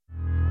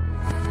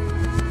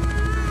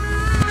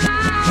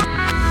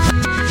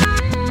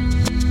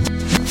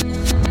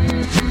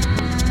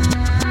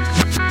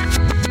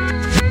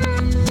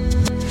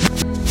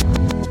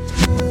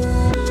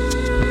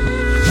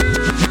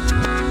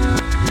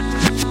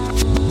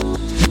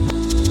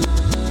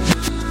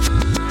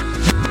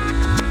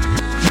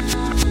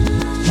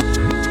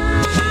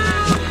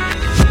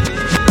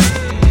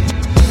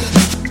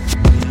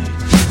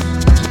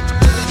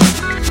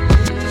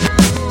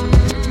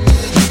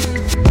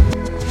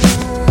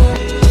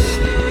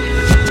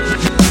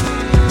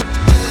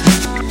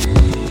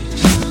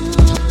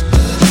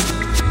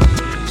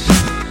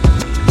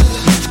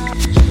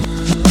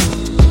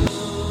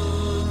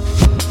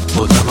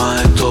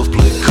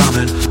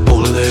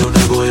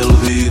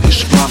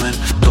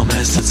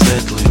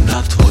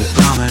na tvoj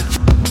pramen.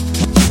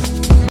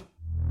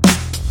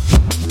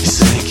 I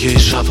senke i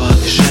šapat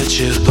i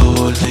šećer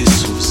dovoljni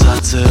su za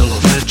celo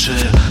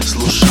večer.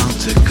 Slušam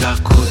te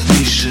kako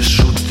dišeš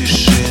u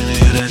tišini,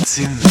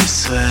 reci mi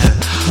sve.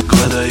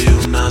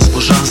 Gledaju nas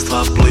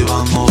božanstva,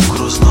 plivamo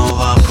kroz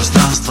nova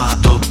prostranstva.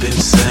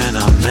 Topim se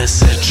na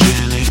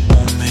mesečini,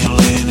 u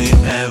milini,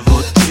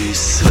 evo ti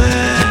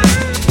sve.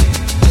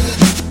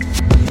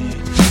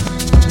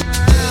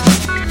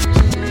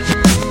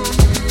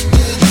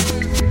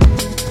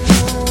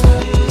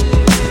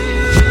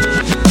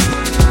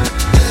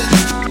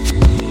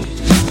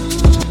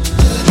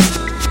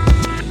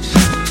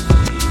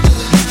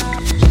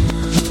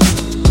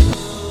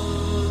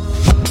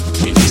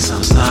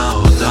 Nisam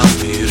znao da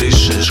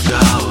mirišeš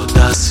kao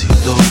da si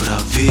dobra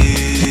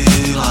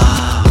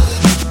vila.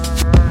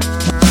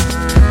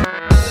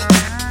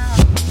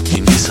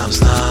 I nisam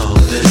znao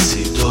gde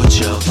si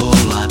dođa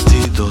vola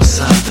ti do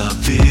sada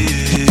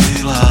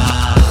bila.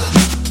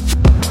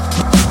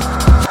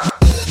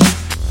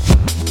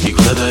 I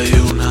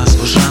gledaju nas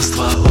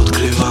božanstva,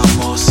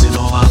 otkrivamo si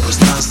nova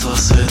prostranstva.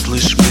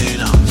 Svetliš mi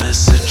na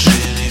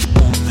mesečini,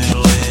 u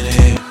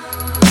milini,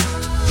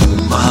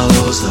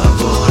 malo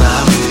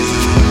zaboravi.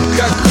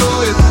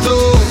 Kako je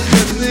to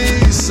kad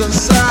nisam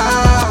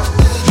sam?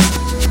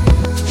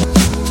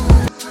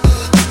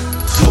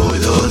 Tvoj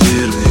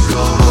dodir mi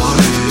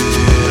govori,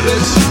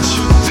 reći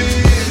ću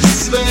ti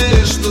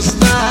sve što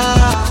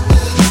znam.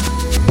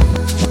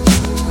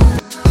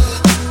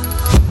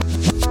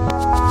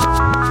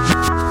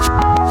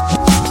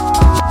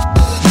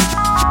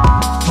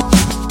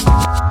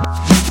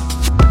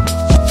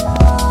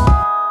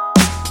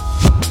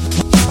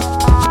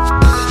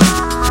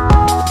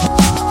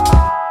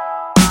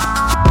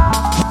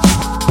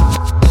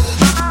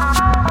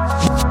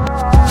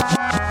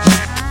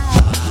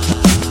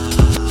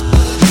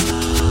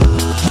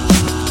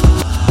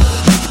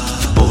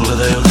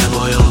 Pogledaj u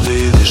nebo, jel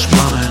vidiš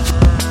plamen?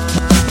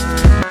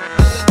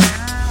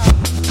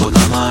 Pod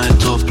nama je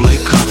topli